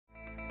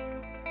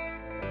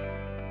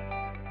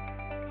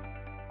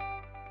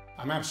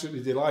I'm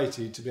absolutely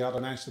delighted to be able to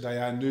announce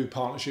today our new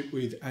partnership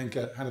with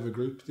Anchor Hanover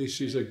Group. This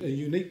is a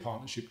unique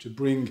partnership to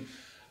bring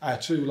our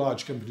two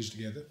large companies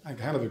together.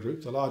 Anchor Hanover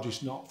Group, the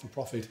largest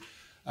not-for-profit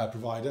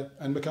provider,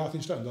 and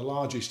McCarthy Stone, the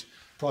largest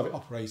private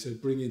operator,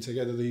 bringing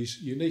together these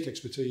unique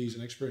expertise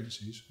and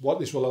experiences. What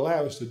this will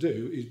allow us to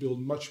do is build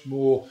much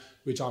more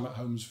retirement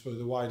homes for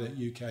the wider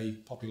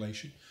UK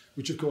population,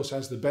 which of course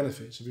has the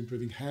benefits of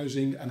improving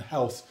housing and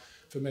health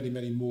for many,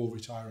 many more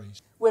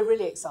retirees. We're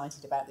really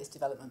excited about this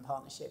development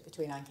partnership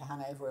between Anchor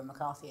Hanover and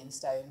McCarthy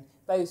Stone,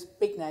 both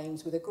big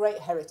names with a great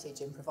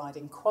heritage in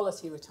providing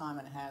quality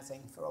retirement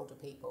housing for older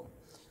people.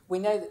 We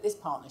know that this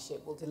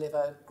partnership will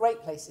deliver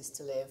great places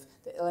to live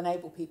that will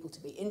enable people to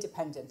be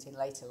independent in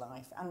later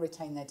life and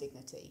retain their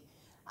dignity.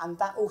 And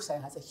that also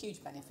has a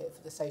huge benefit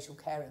for the social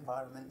care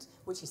environment,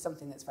 which is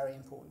something that's very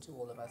important to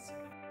all of us.